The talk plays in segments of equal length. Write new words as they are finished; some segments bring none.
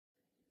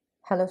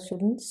Hello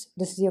students,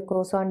 this is your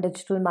course on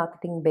digital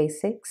marketing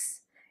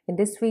basics. In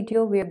this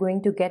video, we are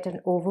going to get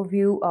an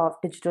overview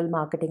of digital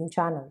marketing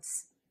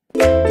channels.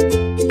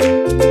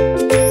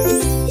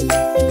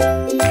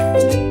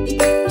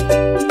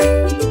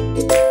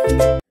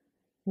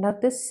 Now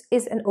this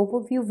is an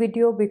overview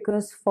video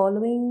because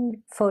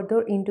following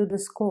further into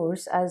this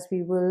course, as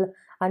we will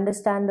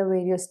understand the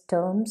various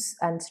terms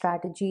and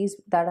strategies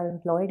that are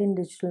employed in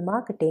digital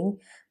marketing,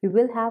 we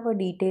will have a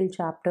detailed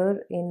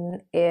chapter in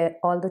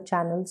all the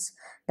channels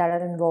that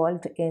are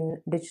involved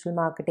in digital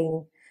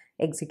marketing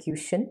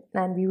execution,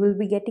 and we will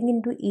be getting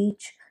into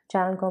each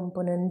channel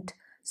component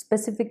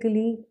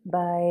specifically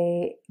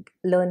by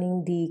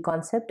learning the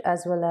concept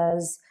as well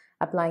as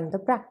applying the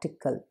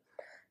practical.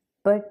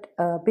 But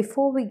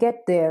before we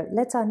get there,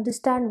 let's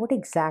understand what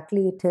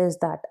exactly it is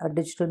that a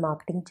digital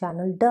marketing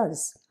channel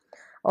does.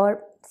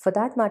 Or for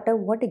that matter,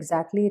 what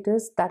exactly it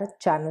is that a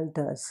channel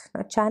does.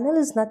 A channel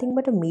is nothing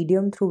but a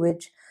medium through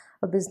which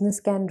a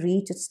business can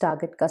reach its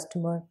target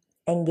customer,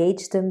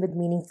 engage them with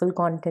meaningful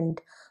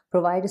content,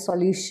 provide a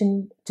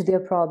solution to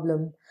their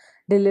problem,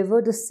 deliver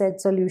the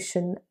said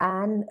solution,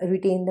 and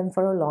retain them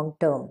for a long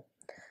term.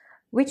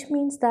 Which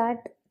means that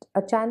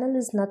a channel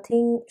is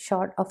nothing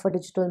short of a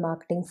digital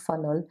marketing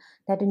funnel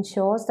that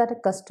ensures that a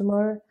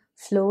customer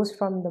flows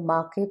from the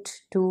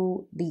market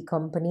to the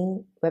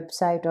company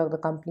website or the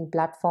company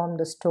platform,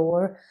 the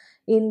store,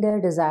 in their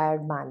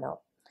desired manner.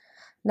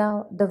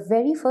 Now, the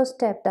very first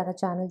step that a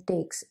channel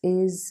takes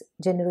is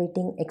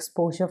generating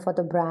exposure for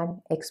the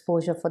brand,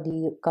 exposure for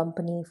the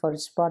company, for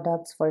its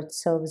products, for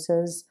its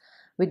services,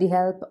 with the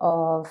help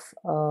of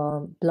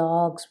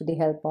blogs, with the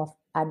help of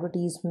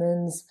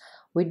advertisements,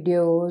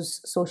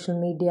 videos, social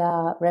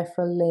media,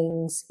 referral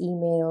links,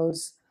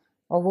 emails,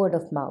 or word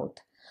of mouth.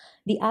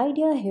 The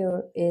idea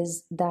here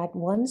is that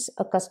once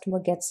a customer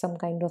gets some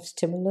kind of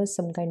stimulus,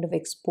 some kind of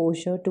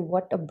exposure to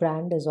what a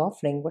brand is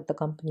offering, what the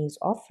company is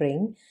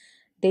offering,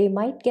 they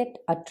might get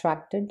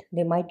attracted,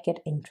 they might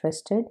get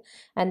interested,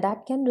 and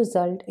that can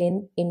result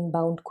in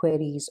inbound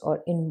queries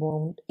or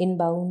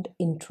inbound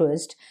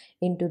interest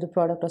into the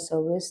product or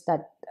service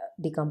that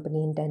the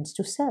company intends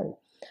to sell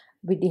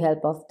with the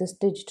help of this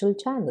digital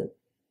channel.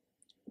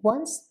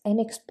 Once an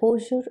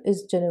exposure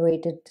is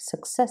generated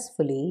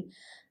successfully,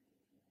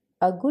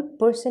 a good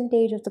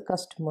percentage of the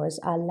customers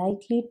are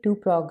likely to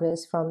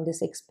progress from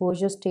this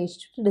exposure stage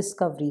to the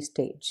discovery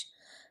stage.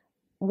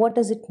 What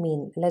does it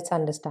mean? Let's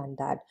understand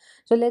that.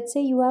 So let's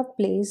say you have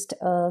placed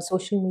a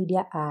social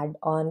media ad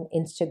on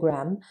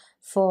Instagram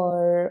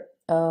for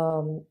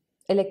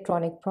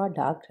electronic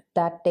product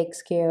that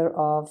takes care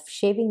of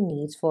shaving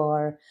needs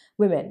for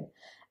women.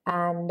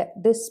 And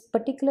this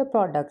particular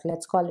product,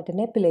 let's call it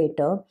an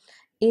epilator,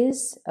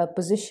 is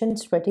positioned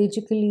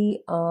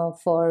strategically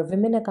for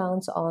women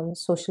accounts on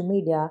social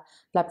media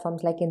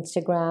platforms like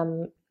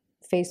Instagram,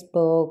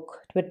 Facebook,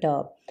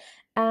 Twitter.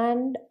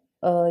 And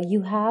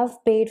you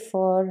have paid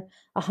for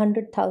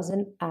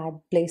 100,000 ad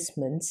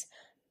placements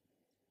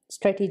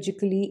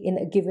strategically in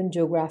a given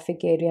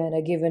geographic area, in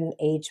a given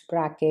age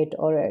bracket,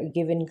 or a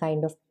given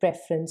kind of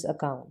preference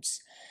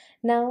accounts.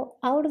 Now,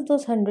 out of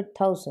those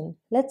 100,000,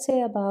 let's say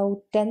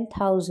about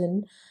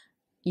 10,000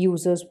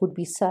 users would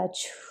be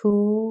such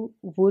who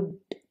would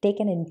take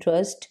an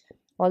interest.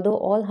 Although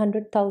all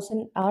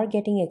 100,000 are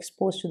getting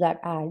exposed to that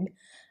ad,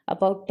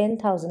 about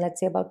 10,000, let's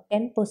say about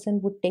 10%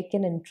 would take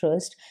an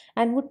interest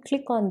and would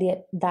click on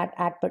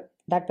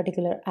that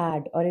particular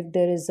ad, or if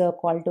there is a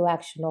call to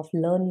action of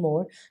learn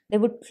more, they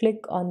would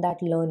click on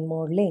that learn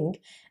more link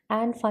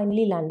and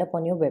finally land up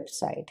on your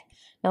website.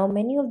 Now,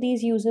 many of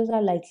these users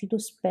are likely to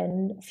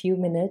spend a few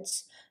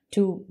minutes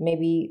to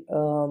maybe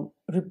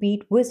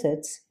repeat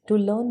visits to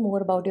learn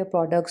more about your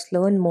products,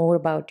 learn more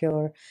about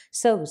your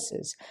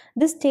services.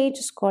 This stage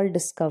is called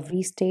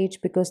discovery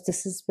stage because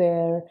this is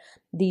where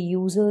the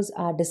users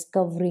are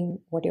discovering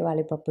what your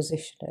value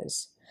proposition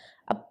is.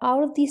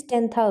 Out of these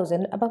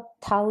 10,000, about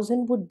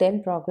 1,000 would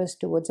then progress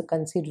towards a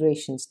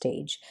consideration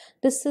stage.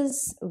 This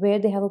is where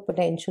they have a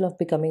potential of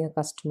becoming a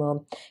customer.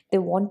 They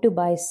want to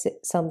buy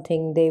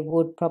something, they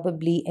would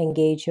probably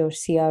engage your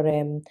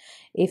CRM.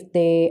 If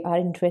they are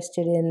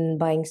interested in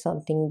buying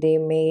something, they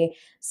may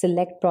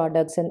select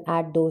products and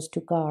add those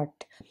to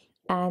cart.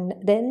 And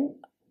then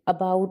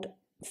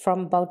from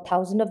about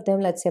 1,000 of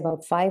them, let's say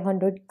about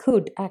 500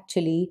 could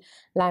actually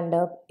land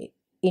up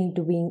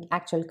into being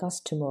actual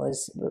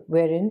customers,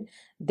 wherein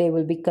they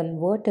will be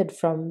converted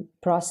from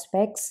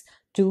prospects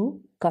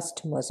to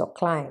customers or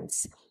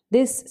clients.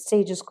 This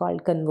stage is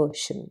called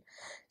conversion.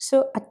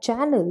 So a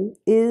channel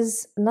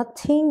is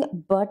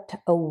nothing but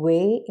a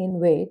way in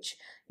which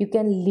you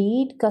can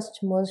lead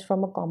customers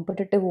from a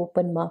competitive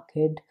open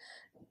market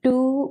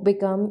to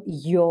become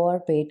your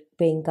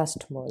paying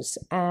customers.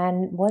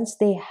 And once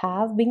they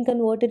have been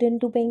converted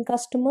into paying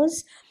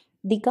customers,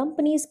 the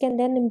companies can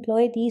then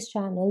employ these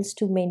channels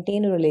to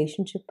maintain a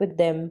relationship with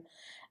them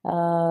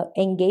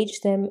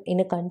engage them in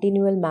a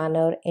continual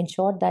manner,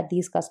 ensure that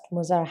these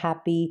customers are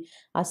happy,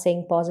 are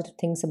saying positive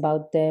things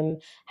about them,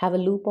 have a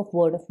loop of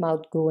word of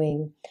mouth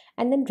going,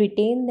 and then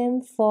retain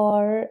them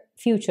for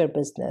future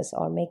business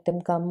or make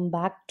them come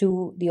back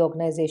to the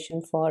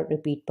organization for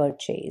repeat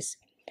purchase.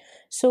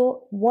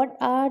 So, what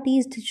are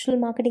these digital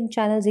marketing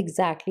channels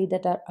exactly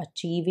that are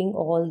achieving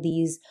all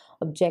these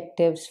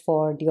objectives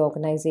for the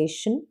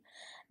organization?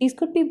 These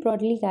could be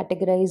broadly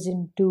categorized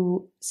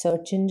into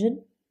search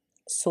engine,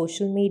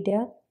 social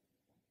media,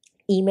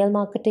 email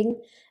marketing,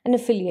 and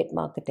affiliate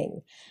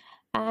marketing.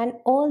 And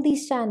all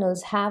these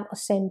channels have a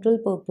central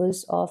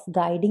purpose of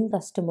guiding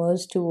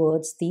customers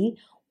towards the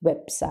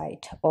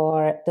website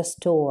or the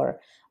store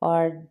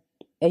or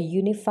a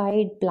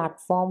unified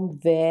platform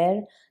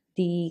where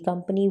the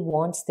company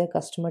wants their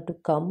customer to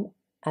come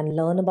and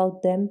learn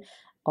about them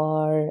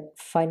or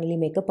finally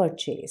make a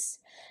purchase.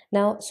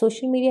 Now,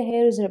 social media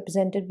here is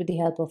represented with the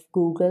help of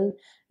Google.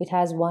 It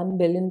has 1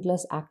 billion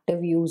plus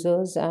active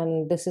users,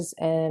 and this is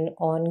an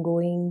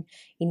ongoing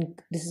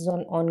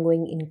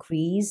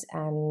increase,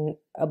 and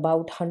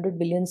about 100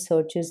 billion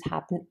searches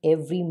happen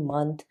every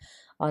month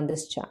on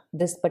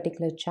this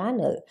particular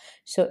channel.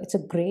 So it's a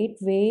great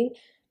way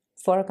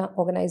for an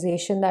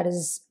organization that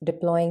is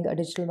deploying a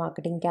digital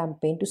marketing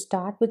campaign to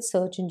start with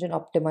search engine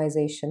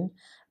optimization,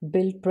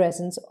 build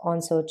presence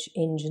on search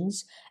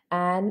engines,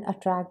 and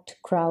attract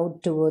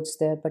crowd towards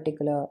their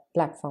particular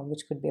platform,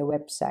 which could be a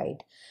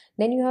website.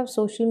 Then you have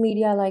social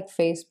media like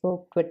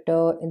Facebook,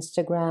 Twitter,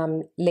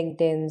 Instagram,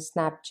 LinkedIn,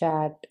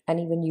 Snapchat, and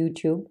even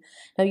YouTube.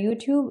 Now,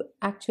 YouTube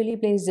actually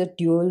plays a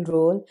dual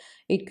role.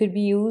 It could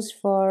be used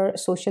for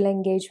social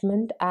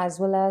engagement as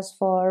well as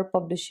for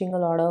publishing a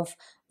lot of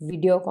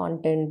video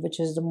content, which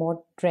is the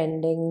more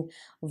trending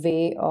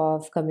way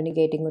of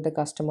communicating with the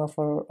customer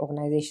for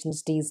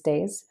organizations these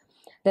days.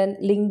 Then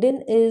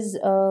LinkedIn is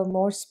a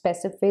more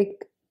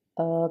specific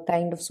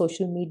kind of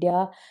social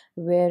media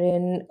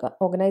wherein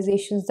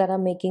organizations that are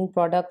making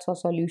products or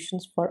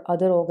solutions for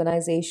other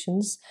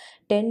organizations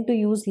tend to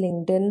use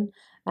LinkedIn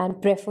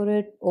and prefer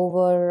it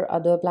over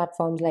other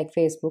platforms like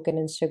Facebook and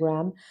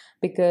Instagram,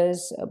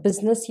 because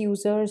business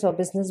users or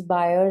business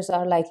buyers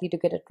are likely to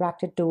get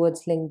attracted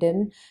towards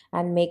LinkedIn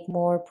and make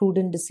more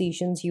prudent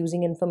decisions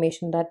using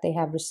information that they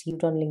have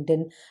received on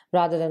LinkedIn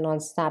rather than on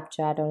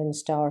Snapchat or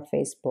Insta or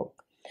Facebook.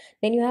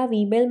 Then you have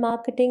email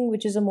marketing,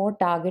 which is a more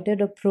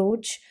targeted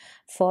approach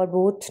for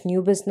both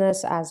new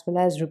business as well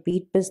as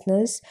repeat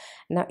business.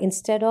 Now,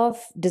 instead of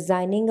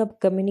designing a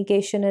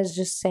communication as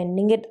just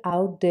sending it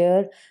out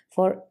there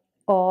for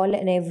all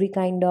and every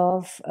kind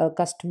of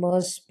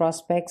customers,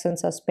 prospects, and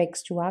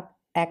suspects to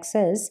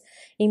access,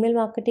 email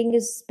marketing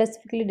is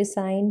specifically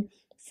designed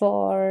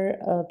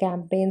for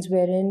campaigns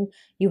wherein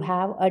you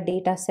have a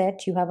data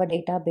set, you have a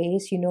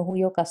database, you know who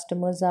your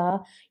customers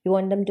are, you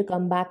want them to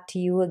come back to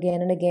you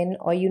again and again,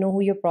 or you know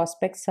who your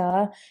prospects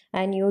are,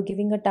 and you're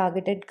giving a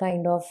targeted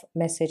kind of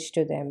message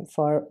to them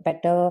for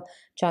better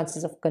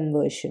chances of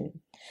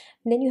conversion.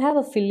 And then you have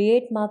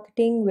affiliate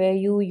marketing, where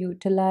you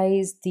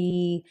utilize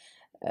the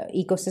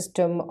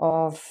ecosystem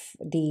of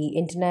the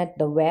internet,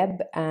 the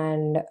web,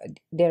 and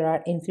there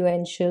are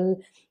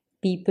influential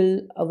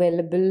people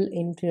available,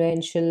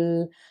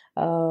 influential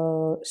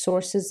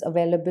sources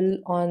available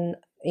on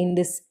in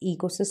this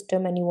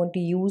ecosystem, and you want to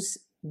use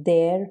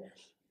their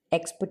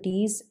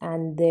expertise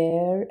and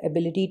their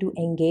ability to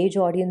engage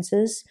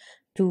audiences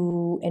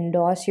to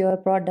endorse your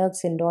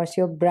products, endorse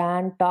your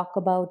brand, talk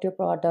about your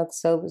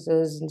products,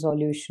 services, and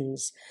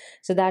solutions.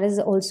 So that is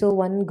also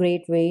one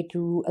great way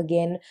to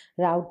again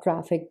route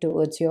traffic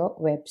towards your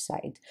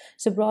website.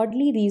 So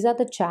broadly, these are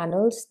the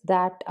channels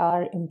that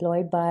are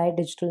employed by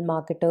digital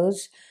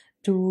marketers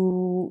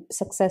to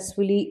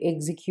successfully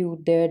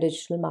execute their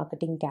digital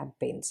marketing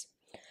campaigns.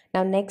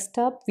 Now, next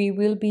up, we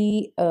will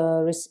be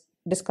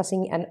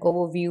discussing an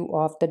overview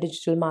of the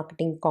digital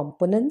marketing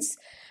components,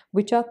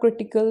 which are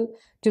critical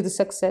to the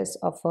success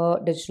of a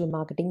digital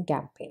marketing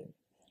campaign.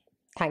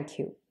 Thank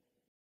you.